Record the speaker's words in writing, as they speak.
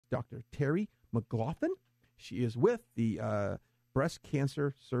Dr. Terre McGlothin. She is with the Breast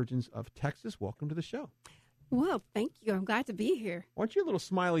Cancer Surgeons of Texas. Welcome to the show. Well, thank you. I'm glad to be here. Aren't you a little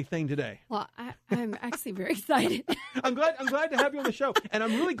smiley thing today? Well, I'm actually very excited. I'm glad to have you on the show, and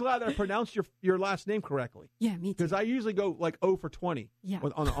I'm really glad that I pronounced your last name correctly. Yeah, me too. Because I usually go like 0 for 20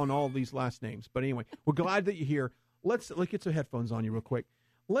 on all these last names. But anyway, we're glad that you're here. Let's get some headphones on you real quick.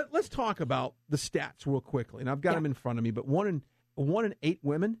 Let's talk about the stats real quickly, and I've got them in front of me. But one in 8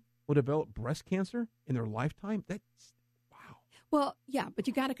 women will develop breast cancer in their lifetime. That's wow. Well, yeah, but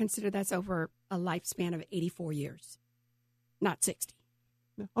you got to consider that's over a lifespan of 84 years, not 60.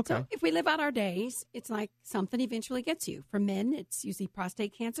 Okay. So if we live out our days, it's like something eventually gets you. For men, it's usually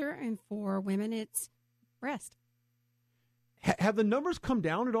prostate cancer, and for women, it's breast. Have the numbers come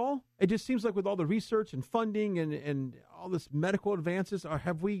down at all? It just seems like with all the research and funding and all this medical advances,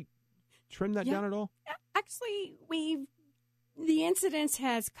 have we trimmed that down at all? Actually, the incidence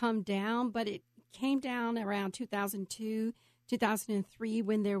has come down, but it came down around 2002, 2003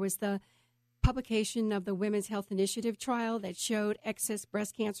 when there was the publication of the Women's Health Initiative trial that showed excess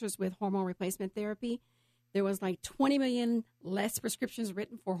breast cancers with hormone replacement therapy. There was like 20 million less prescriptions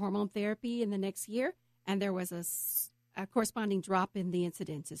written for hormone therapy in the next year, and there was a corresponding drop in the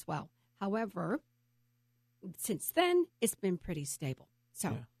incidence as well. However, since then, it's been pretty stable.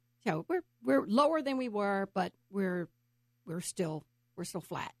 So we're lower than we were, but we're still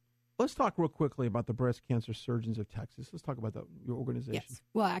flat. Let's talk real quickly about the Breast Cancer Surgeons of Texas. Let's talk about your organization. Yes.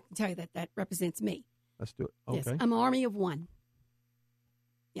 Well, I can tell you that represents me. Let's do it. Okay. Yes, I'm an army of one.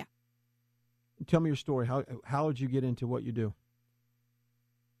 Yeah. Tell me your story. How did you get into what you do?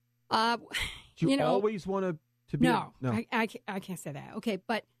 Did you always want to be? No. I can't say that. Okay,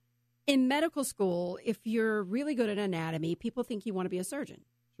 but in medical school, if you're really good at anatomy, people think you want to be a surgeon.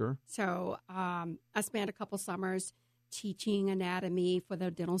 Sure. So I spent a couple summers teaching anatomy for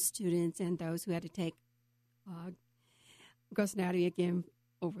the dental students and those who had to take gross anatomy again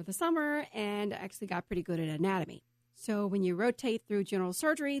over the summer, and actually got pretty good at anatomy. So when you rotate through general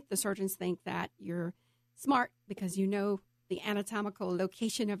surgery, the surgeons think that you're smart because you know the anatomical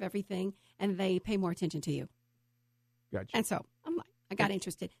location of everything, and they pay more attention to you. Gotcha. And so I got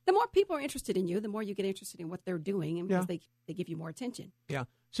interested. The more people are interested in you, the more you get interested in what they're doing, and because they give you more attention. Yeah.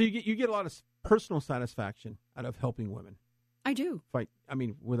 So you get a lot of personal satisfaction out of helping women. I do. I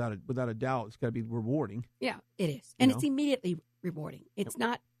mean, without a doubt, it's got to be rewarding. Yeah, it is, and it's immediately rewarding. It's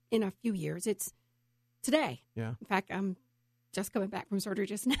not in a few years. It's today. Yeah. In fact, I'm just coming back from surgery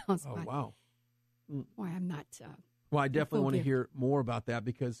just now. So wow. Why I'm not. Well, I definitely want to hear more about that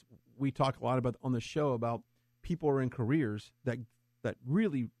because we talk a lot about on the show about people are in careers that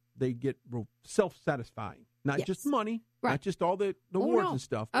really they get self-satisfying, not just money, not just all the awards and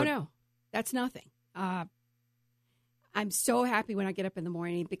stuff. Oh no, that's nothing. I'm so happy when I get up in the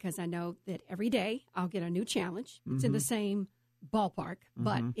morning because I know that every day I'll get a new challenge. It's in the same ballpark,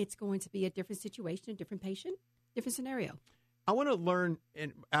 but it's going to be a different situation, a different patient, different scenario. I want to learn,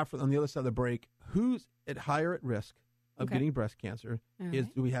 on the other side of the break, who's at higher at risk of getting breast cancer. Do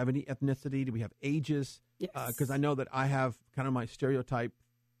we have any ethnicity? Do we have ages? Yes. Because I know that I have kind of my stereotype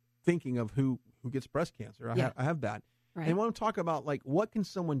thinking of who gets breast cancer. I have that. Right. And I want to talk about, like, what can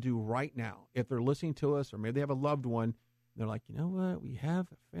someone do right now if they're listening to us or maybe they have a loved one. And they're like, you know what? We have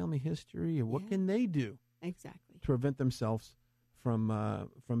a family history. And what can they do exactly to prevent themselves from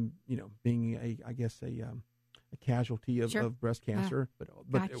being a casualty of breast cancer? But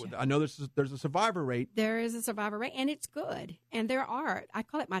gotcha. I know there's a survivor rate. There is a survivor rate, and it's good. And there are, I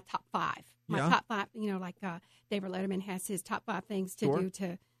call it my top 5. Top 5, like David Letterman has his top 5 things to do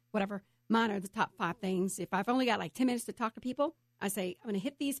to whatever. Mine are the top 5 things. If I've only got like 10 minutes to talk to people, I say, I'm going to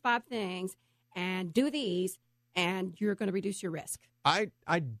hit these 5 things and do these, and you're going to reduce your risk. I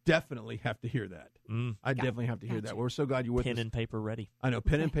definitely have to hear that. I definitely have to hear that. We're so glad you're with us. Pen and paper ready. I know.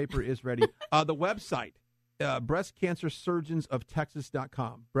 Pen and paper is ready. The website,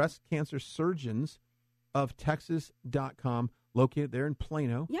 breastcancersurgeonsoftexas.com. Breastcancersurgeonsoftexas.com, located there in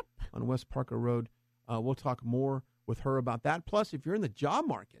Plano on West Parker Road. We'll talk more with her about that. Plus, if you're in the job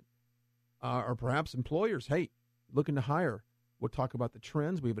market, or perhaps employers, looking to hire, we'll talk about the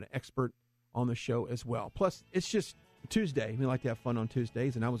trends. We have an expert on the show as well. Plus, it's just Tuesday. We like to have fun on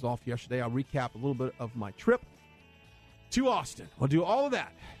Tuesdays, and I was off yesterday. I'll recap a little bit of my trip to Austin. We'll do all of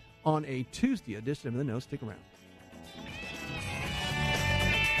that on a Tuesday edition of The Know. Stick around.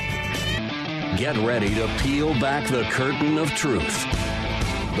 Get ready to peel back the curtain of truth.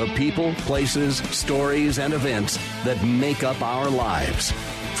 The people, places, stories, and events that make up our lives.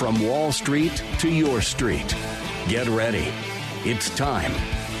 From Wall Street to your street. Get ready. It's time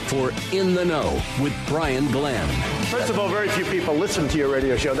for In the Know with Brian Glenn. First of all, very few people listen to your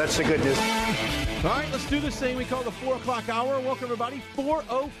radio show. That's the good news. All right, let's do this thing we call the 4 o'clock hour. Welcome, everybody.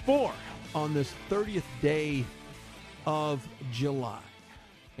 4:04 on this 30th day of July.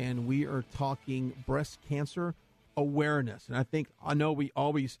 And we are talking breast cancer awareness. And I know we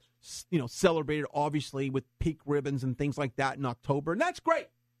always, celebrated, obviously, with pink ribbons and things like that in October. And that's great.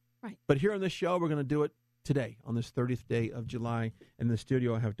 Right. But here on this show, we're going to do it today on this 30th day of July. In the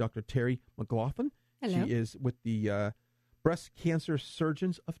studio, I have Dr. Terre McGlothin. Hello. She is with the Breast Cancer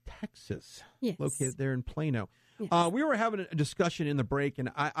Surgeons of Texas, yes, located there in Plano. Yes. We were having a discussion in the break,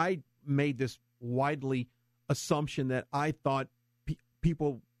 and I made this widely assumption that I thought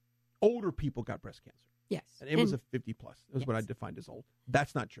older people got breast cancer. Yes. And it was a 50 plus. It was what I defined as old.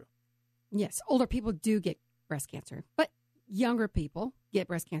 That's not true. Yes, older people do get breast cancer, but younger people get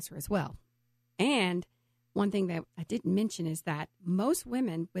breast cancer as well. And one thing that I didn't mention is that most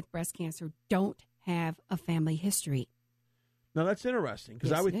women with breast cancer don't have a family history. Now, that's interesting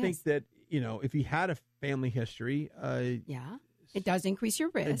because I would think that, if you had a family history. It does increase your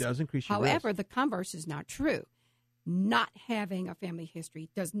risk. It does increase your risk. However, the converse is not true. Not having a family history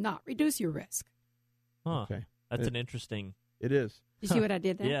does not reduce your risk. Huh. Okay. That's an interesting. It is. You see what I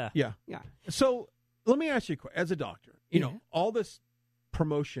did there? Yeah. So let me ask you, as a doctor, all this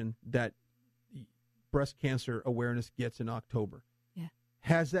promotion that breast cancer awareness gets in October,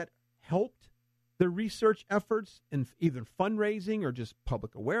 has that helped the research efforts in either fundraising or just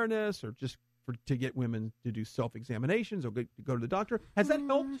public awareness or just to get women to do self-examinations or go to the doctor? Has that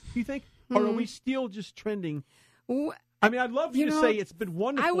helped, do you think? Or are we still just trending? I mean, I'd love for you to say it's been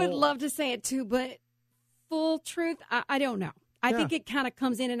wonderful. I would love to say it too, but full truth, I don't know. I think it kind of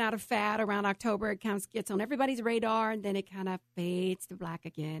comes in and out of fad around October. It kind of gets on everybody's radar, and then it kind of fades to black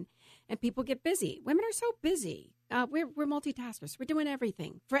again. And people get busy. Women are so busy. We're multitaskers. We're doing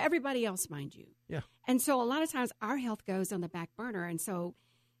everything for everybody else, mind you. Yeah. And so a lot of times our health goes on the back burner. And so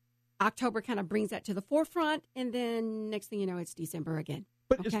October kind of brings that to the forefront. And then next thing you know, it's December again.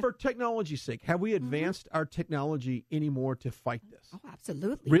 But it's for technology's sake. Have we advanced our technology anymore to fight this? Oh,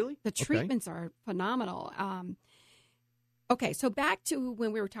 absolutely. Really? The treatments are phenomenal. Okay, so back to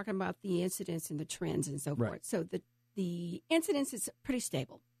when we were talking about the incidence and the trends and so forth. So the incidence is pretty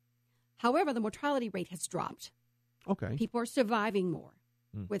stable. However, the mortality rate has dropped. Okay. People are surviving more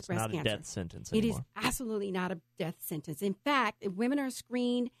with breast cancer. It's not a death sentence anymore. It is absolutely not a death sentence. In fact, if women are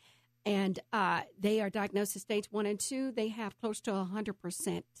screened and they are diagnosed at stage 1 and 2, they have close to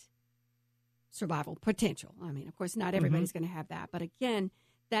 100% survival potential. I mean, of course, not everybody's going to have that. But again,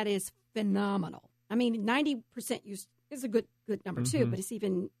 that is phenomenal. I mean, 90% use is a good number too, but it's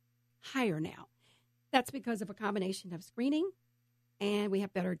even higher now. That's because of a combination of screening, and we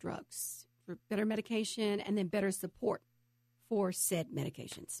have better drugs, better medication, and then better support for said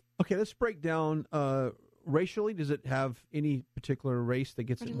medications. Okay, let's break down racially. Does it have any particular race that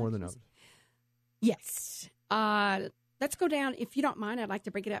gets it more than others? Yes. Let's go down. If you don't mind, I'd like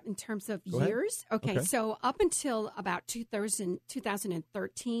to break it up in terms of years. Okay, so up until about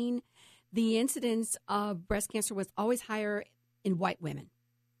 2013, the incidence of breast cancer was always higher in white women,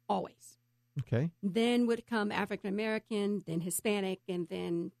 always. Okay. Then would come African American, then Hispanic, and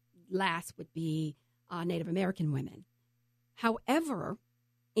then last would be Native American women. However,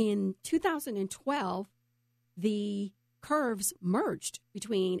 in 2012, the curves merged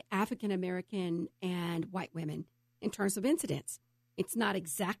between African American and white women in terms of incidence. It's not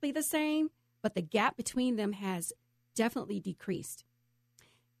exactly the same, but the gap between them has definitely decreased.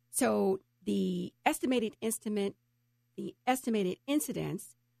 So the estimated incidence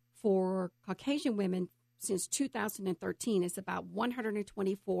for Caucasian women since 2013 is about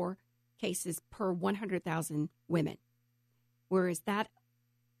 124 cases per 100,000 women, whereas that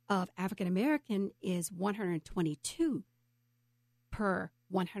of African American is 122 per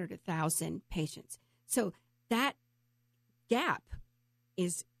 100,000 patients. So that gap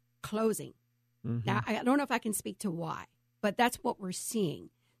is closing. Now, I don't know if I can speak to why, but that's what we're seeing.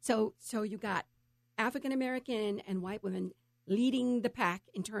 So you got African American and white women leading the pack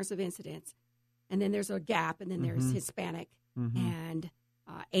in terms of incidence, and then there's a gap, and then there's Hispanic and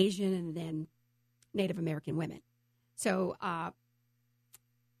Asian, and then Native American women. So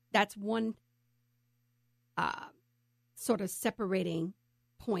that's one sort of separating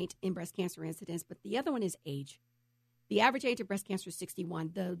point in breast cancer incidence, but the other one is age. The average age of breast cancer is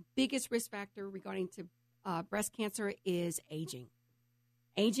 61. The biggest risk factor regarding to breast cancer is aging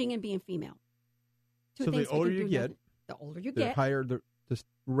and being female. So the older you get, the higher the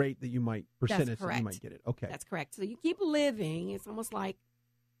rate that you might, percentage that you might get it. Okay. That's correct. So you keep living. It's almost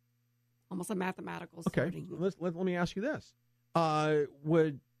a mathematical sorting. Let me ask you this.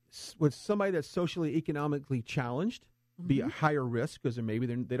 Would would somebody that's socially, economically challenged be a higher risk because maybe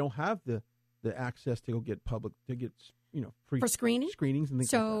they don't have the access to go get free for screenings and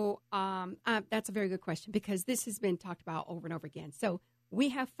things like that? That's a very good question because this has been talked about over and over again. So we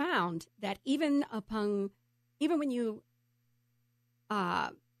have found that even when you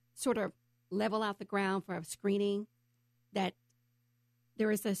sort of level out the ground for a screening, that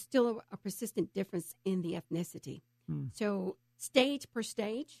there is still a persistent difference in the ethnicity. So stage per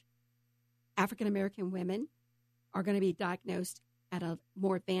stage, African-American women are going to be diagnosed at a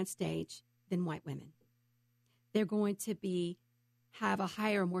more advanced stage than white women. They're going to have a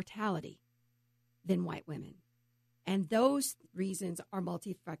higher mortality than white women. And those reasons are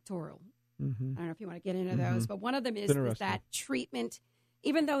multifactorial. I don't know if you want to get into those, but one of them is that treatment,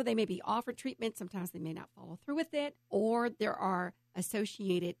 even though they may be offered treatment, sometimes they may not follow through with it, or there are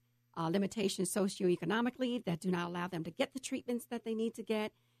associated limitations socioeconomically that do not allow them to get the treatments that they need to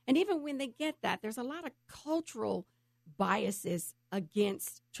get. And even when they get that, there's a lot of cultural biases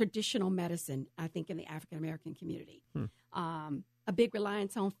against traditional medicine, I think, in the African-American community. A big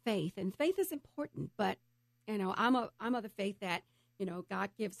reliance on faith. And faith is important, but, I'm of the faith that, God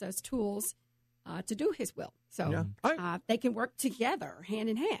gives us tools to do his will. So they can work together hand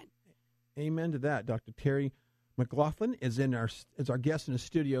in hand. Amen to that. Dr. Terre McGlothin is our guest in the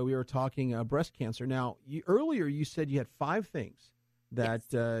studio. We were talking breast cancer. Now, earlier you said you had 5 things that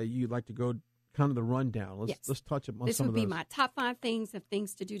you'd like to go kind of the rundown. Let's touch on some of those. This would be my top 5 things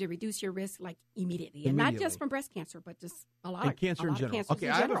to do to reduce your risk, like immediately. And not just from breast cancer, but just a lot of cancer in general. Okay,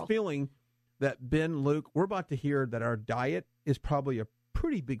 I have a feeling that Ben, Luke, we're about to hear that our diet is probably a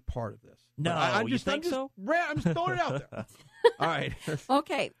pretty big part of this. No, you think so? I'm just throwing it out there. All right.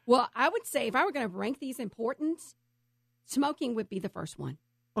 Okay. Well, I would say if I were going to rank these importance, smoking would be the first one.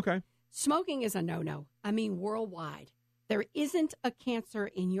 Okay. Smoking is a no-no. I mean, worldwide. There isn't a cancer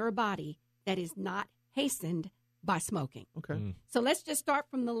in your body that is not hastened by smoking. Okay. So let's just start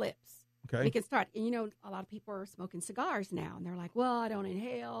from the lips. Okay. We can start. And, a lot of people are smoking cigars now, and they're like, well, I don't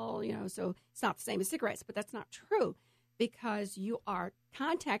inhale, so it's not the same as cigarettes. But that's not true because you are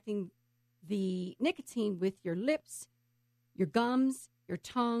contacting the nicotine with your lips, your gums, your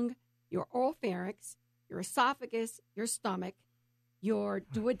tongue, your oropharynx, your esophagus, your stomach, your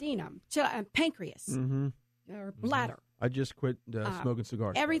duodenum, pancreas, your bladder. I just quit smoking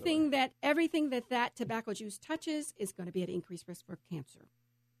cigars. Everything that tobacco juice touches is going to be at increased risk for cancer.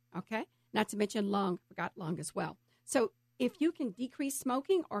 Okay? Not to mention lung as well. So if you can decrease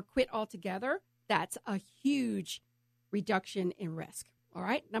smoking or quit altogether, that's a huge reduction in risk. All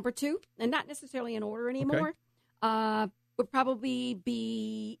right? Number 2, and not necessarily in order anymore, would probably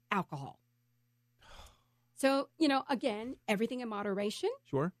be alcohol. So, again, everything in moderation.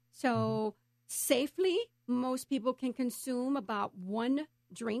 Sure. So safely, most people can consume about 1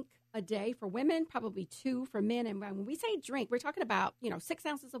 drink a day for women, probably 2 for men. And when we say drink, we're talking about, 6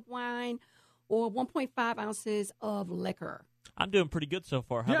 ounces of wine or 1.5 ounces of liquor. I'm doing pretty good so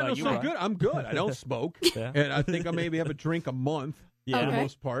far. How about you? Good. I'm good. I don't smoke. And I think I maybe have a drink a month for the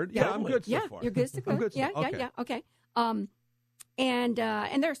most part. Yeah, I'm good so far. You're good to go. I'm good Okay. And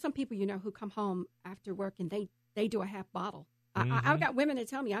there are some people, who come home after work and they do a half bottle. I've got women that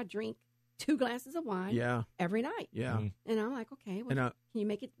tell me I drink 2 glasses of wine every night. Yeah. And I'm like, okay, well, can you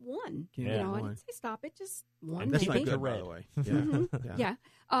make it 1? I didn't say stop it, just 1. That's maybe. not good, by the way. Yeah.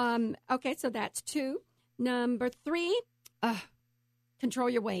 Okay, so that's 2. Number 3, control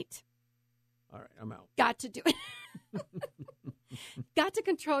your weight. All right, I'm out. Got to do it. Got to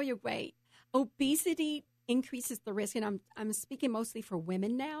control your weight. Obesity increases the risk, and I'm speaking mostly for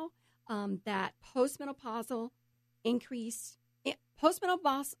women now, that postmenopausal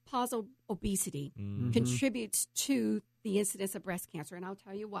obesity contributes to the incidence of breast cancer, and I'll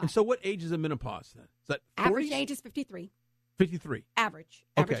tell you why. And so what age is a menopause then? Is that 40s? Average age is 53. 53. Average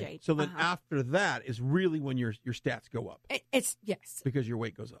age. So then after that is really when your stats go up. It's yes. Because your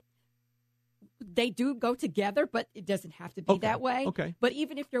weight goes up. They do go together, but it doesn't have to be that way. Okay. But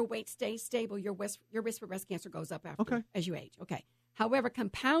even if your weight stays stable, your risk for breast cancer goes up as you age. Okay. However,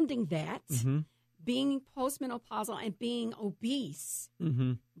 compounding that, being postmenopausal and being obese,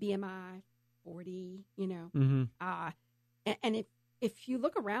 BMI 40, and if you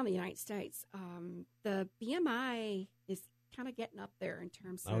look around the United States, the BMI is kind of getting up there in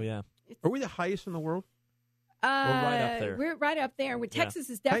terms of. Oh, yeah. Are we the highest in the world? We're right up there. We're right up there.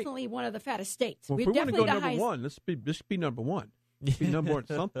 Texas is definitely one of the fattest states. Well, we're definitely go the number 1. Let's be number 1. Let's be number 1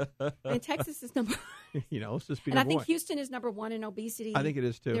 something. And Texas is number. Let's just be. And number I think 1. Houston is number 1 in obesity. I think it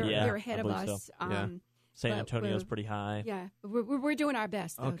is too. They're ahead of us. So. San Antonio's pretty high. Yeah, we're doing our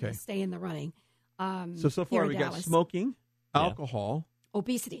best to stay in the running. So far we got smoking, alcohol,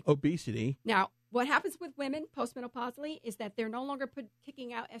 Obesity. Now, what happens with women postmenopausally is that they're no longer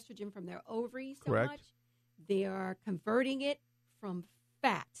kicking out estrogen from their ovaries so much. They are converting it from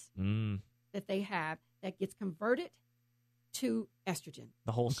fat that they have that gets converted to estrogen.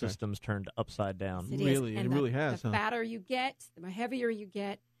 The whole system's turned upside down. It really has. The fatter you get, the heavier you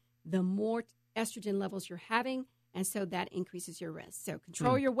get, the more estrogen levels you're having, and so that increases your risk. So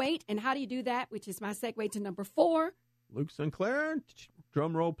control your weight, and how do you do that? Which is my segue to number 4. Luke Sinclair,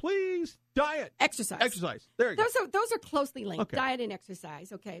 drum roll, please. Diet. Exercise. There you go. Those are closely linked, diet and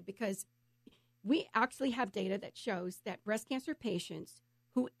exercise, because we actually have data that shows that breast cancer patients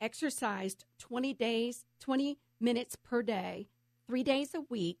who exercised 20 minutes per day, 3 days a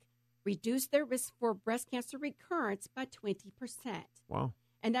week, reduced their risk for breast cancer recurrence by 20%. Wow.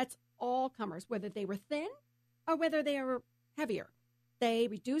 And that's all comers, whether they were thin or whether they were heavier. They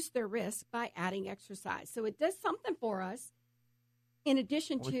reduce their risk by adding exercise. So it does something for us in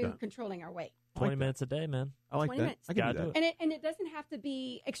addition to controlling our weight. 20 minutes a day, man. I like 20 that. minutes. I can do that. And it doesn't have to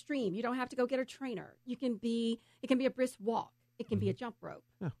be extreme. You don't have to go get a trainer. It can be a brisk walk. It can be a jump rope.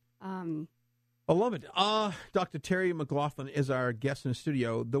 Yeah. I love it. Dr. Terre McGlothin is our guest in the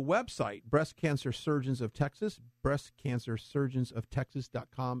studio. The website, Breast Cancer Surgeons of Texas,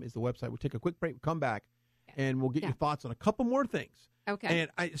 breastcancersurgeonsoftexas.com is the website. We'll take a quick break, come back, and we'll get your thoughts on a couple more things. Okay.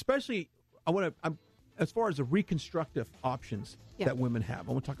 And I want to, as far as the reconstructive options that women have,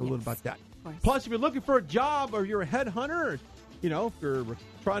 I want to talk a little about that. Plus, if you're looking for a job or you're a headhunter, or, if you're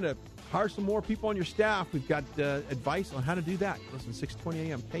trying to hire some more people on your staff, we've got advice on how to do that. Listen, 6:20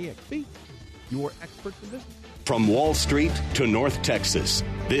 a.m. KEXB, your experts in business. From Wall Street to North Texas,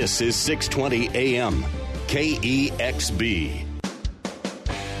 this is 6:20 a.m. KEXB.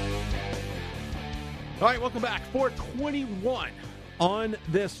 All right, welcome back. 4:21 on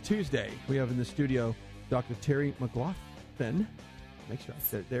this Tuesday. We have in the studio Dr. Terre McGlothin. Make sure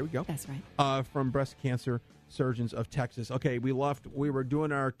there we go. That's right. From Breast Cancer Surgeons of Texas. Okay, we were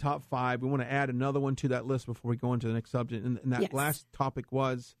doing our top 5. We want to add another one to that list before we go into the next subject. And that last topic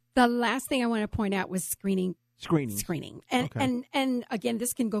was? The last thing I want to point out was screening. Screening. And again,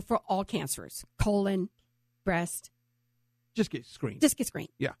 this can go for all cancers, colon, breast. Just get screened.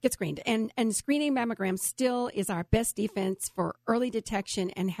 Yeah. Get screened. And screening mammogram still is our best defense for early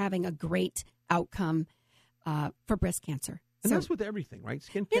detection and having a great outcome for breast cancer. And that's with everything, right?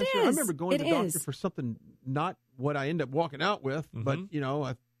 Skin cancer. I remember going to the doctor for something, not what I end up walking out with, but,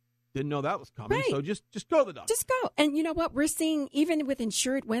 I didn't know that was coming. Right. So just go to the doctor. Just go. And you know what? We're seeing, even with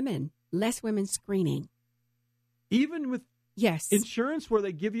insured women, less women screening. Even with insurance, where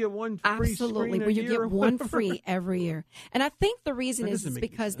they give you one free Absolutely, screen where you get one whatever. free every year. And I think the reason is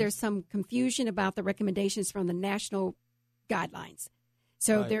because there's some confusion about the recommendations from the national guidelines.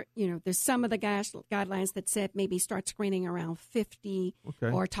 So there's some of the guidelines that said maybe start screening around 50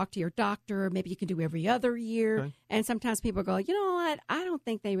 or talk to your doctor. Maybe you can do every other year. Okay. And sometimes people go, you know what? I don't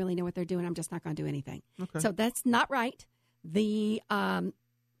think they really know what they're doing. I'm just not going to do anything. Okay. So that's not right. The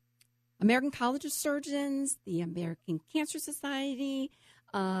American College of Surgeons, the American Cancer Society,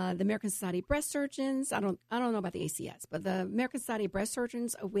 the American Society of Breast Surgeons. I don't know about the ACS, but the American Society of Breast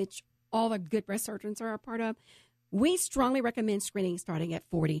Surgeons, of which all the good breast surgeons are a part of, we strongly recommend screening starting at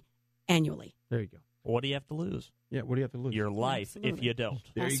 40 annually. There you go. What do you have to lose? Yeah, what do you have to lose? Your life, if you don't.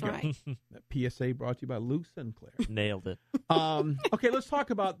 There That's you go. Right. That PSA brought to you by Luke Sinclair. Nailed it. Okay, let's talk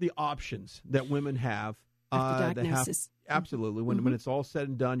about the options that women have. After diagnosis. Absolutely. When it's all said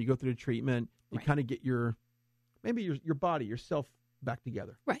and done, you go through the treatment, you kind of get your body, yourself back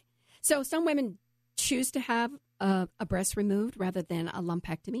together. Right. So some women choose to have a breast removed rather than a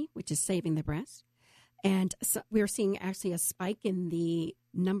lumpectomy, which is saving the breast. And so we're seeing actually a spike in the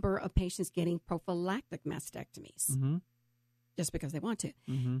number of patients getting prophylactic mastectomies just because they want to.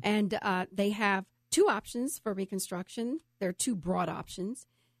 Mm-hmm. And they have 2 options for reconstruction. There are 2 broad options.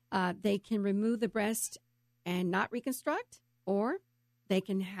 They can remove the breast and not reconstruct, or they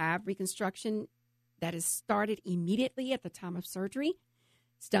can have reconstruction that is started immediately at the time of surgery.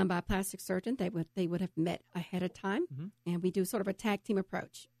 It's done by a plastic surgeon. They would have met ahead of time, and we do sort of a tag team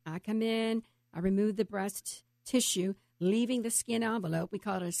approach. I come in, I remove the breast tissue, leaving the skin envelope. We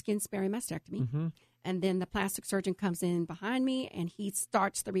call it a skin-sparing mastectomy. And then the plastic surgeon comes in behind me, and he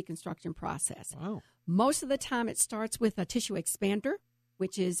starts the reconstruction process. Wow. Most of the time it starts with a tissue expander,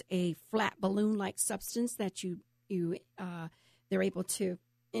 which is a flat balloon-like substance that they're able to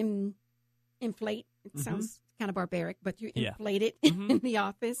inflate. It sounds kind of barbaric, but you inflate it in the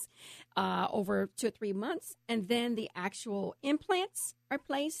office over 2 or 3 months, and then the actual implants are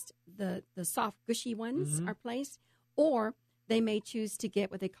placed. The soft, gushy ones are placed, or they may choose to get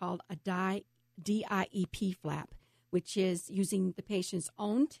what they call a DIEP flap, which is using the patient's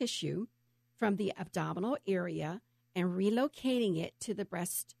own tissue from the abdominal area and relocating it to the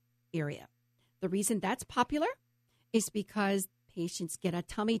breast area. The reason that's popular is because patients get a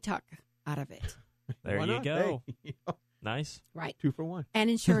tummy tuck out of it. There you go. Hey. Nice. Right. 2 for 1. And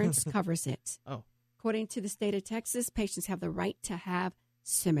insurance covers it. Oh. According to the state of Texas, patients have the right to have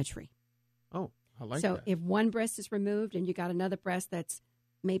symmetry. Oh, I like that. So if one breast is removed and you got another breast that's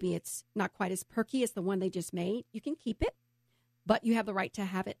maybe it's not quite as perky as the one they just made, you can keep it, but you have the right to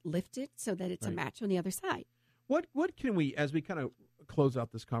have it lifted so that it's a match on the other side. What can we, as we kind of close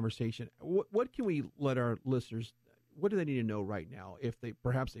out this conversation, what can we let our listeners, what do they need to know right now if they've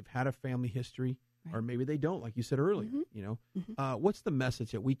had a family history or maybe they don't, like you said earlier, what's the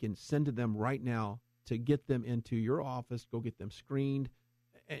message that we can send to them right now to get them into your office, go get them screened,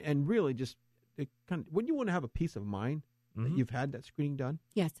 and really just wouldn't you want to have a peace of mind that you've had that screening done?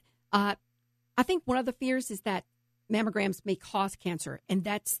 Yes. I think one of the fears is that mammograms may cause cancer, and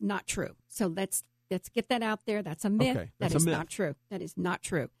that's not true. So let's get that out there. That's a myth. Okay, that is not true. That is not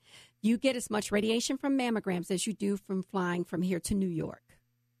true. You get as much radiation from mammograms as you do from flying from here to New York.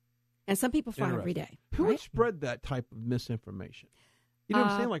 And some people fly every day. Who would spread that type of misinformation? You know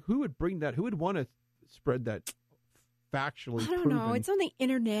what I'm saying? Like, who would bring that? Who would want to spread that factually? I don't know. It's on the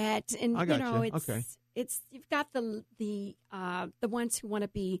internet, and I got it's you've got the ones who want to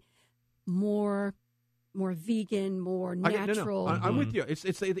be more vegan, more natural. I'm with you. It's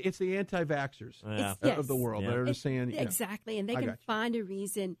the anti-vaxxers of the world. They're just saying exactly, and they can find a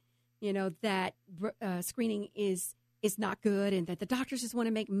reason, that screening is not good, and that the doctors just want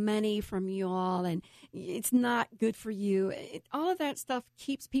to make money from you all, and it's not good for you. All of that stuff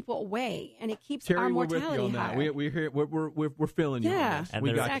keeps people away, and it keeps our mortality higher. We're feeling you. Yeah, and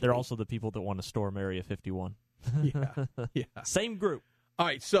they're also the people that want to storm Area 51. Yeah. Same group. All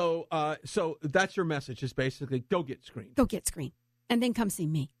right, so that's your message is basically go get screened. Go get screened, and then come see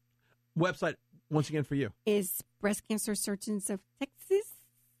me. Website, once again, for you. Is Breast Cancer Surgeons of Texas.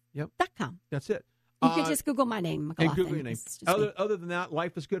 .com. That's it. You can just Google my name, McGlothin. And Google your name. Other than that,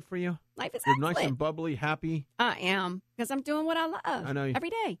 life is good for you? Life is You're excellent. nice and bubbly, happy? I am, because I'm doing what I love. I know. Every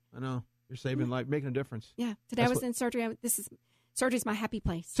day. I know. You're saving life, making a difference. Yeah. Today I was in surgery. Surgery's my happy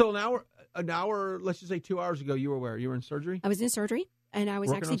place. So an hour, let's just say 2 hours ago, you were where? You were in surgery? I was in surgery, and I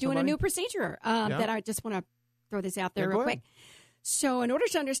was actually doing a new procedure that I just want to throw this out there real quick. So in order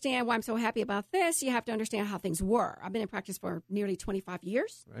to understand why I'm so happy about this, you have to understand how things were. I've been in practice for nearly 25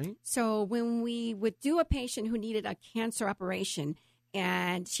 years. Right. So when we would do a patient who needed a cancer operation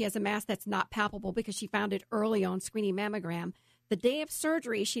and she has a mass that's not palpable because she found it early on screening mammogram, the day of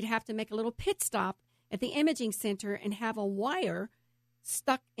surgery, she'd have to make a little pit stop at the imaging center and have a wire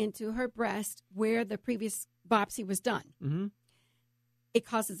stuck into her breast where the previous biopsy was done. Mm-hmm. It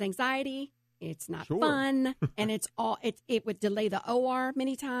causes anxiety. It's not fun, and it would delay the OR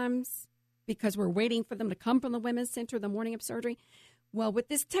many times because we're waiting for them to come from the Women's Center the morning of surgery. Well, with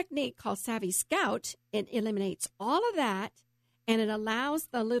this technique called Savvy Scout, it eliminates all of that, and it allows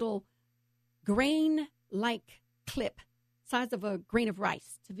the little grain-like clip, size of a grain of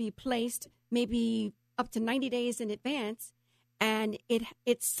rice, to be placed maybe up to 90 days in advance, and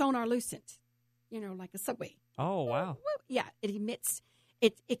it's sonar lucent, like a subway. Oh, wow. Yeah, it emits.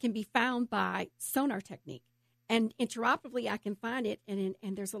 It can be found by sonar technique, and interoperatively I can find it, and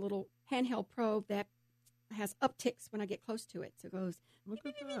there's a little handheld probe that has upticks when I get close to it. So it goes, look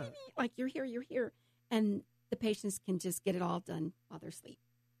at that. Like you're here, and the patients can just get it all done while they're asleep.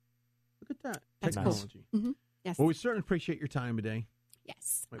 Look at that. That's technology. Cool. Mm-hmm. Yes. Well, we certainly appreciate your time today.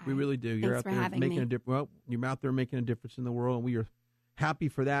 Yes, we really do. You're out there making a difference. Well, you're out there making a difference in the world, and we are happy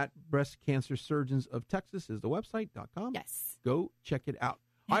for that. Breast Cancer Surgeons of Texas is the website.com. Yes. Go check it out.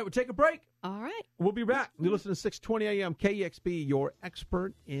 All right, we'll take a break. All right. We'll be back. You listen to 620 AM KEXB, your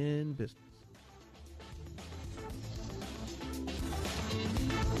expert in business.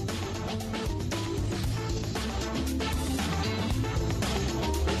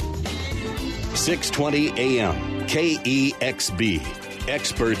 .620 AM KEXB,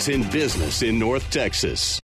 experts in business in North Texas.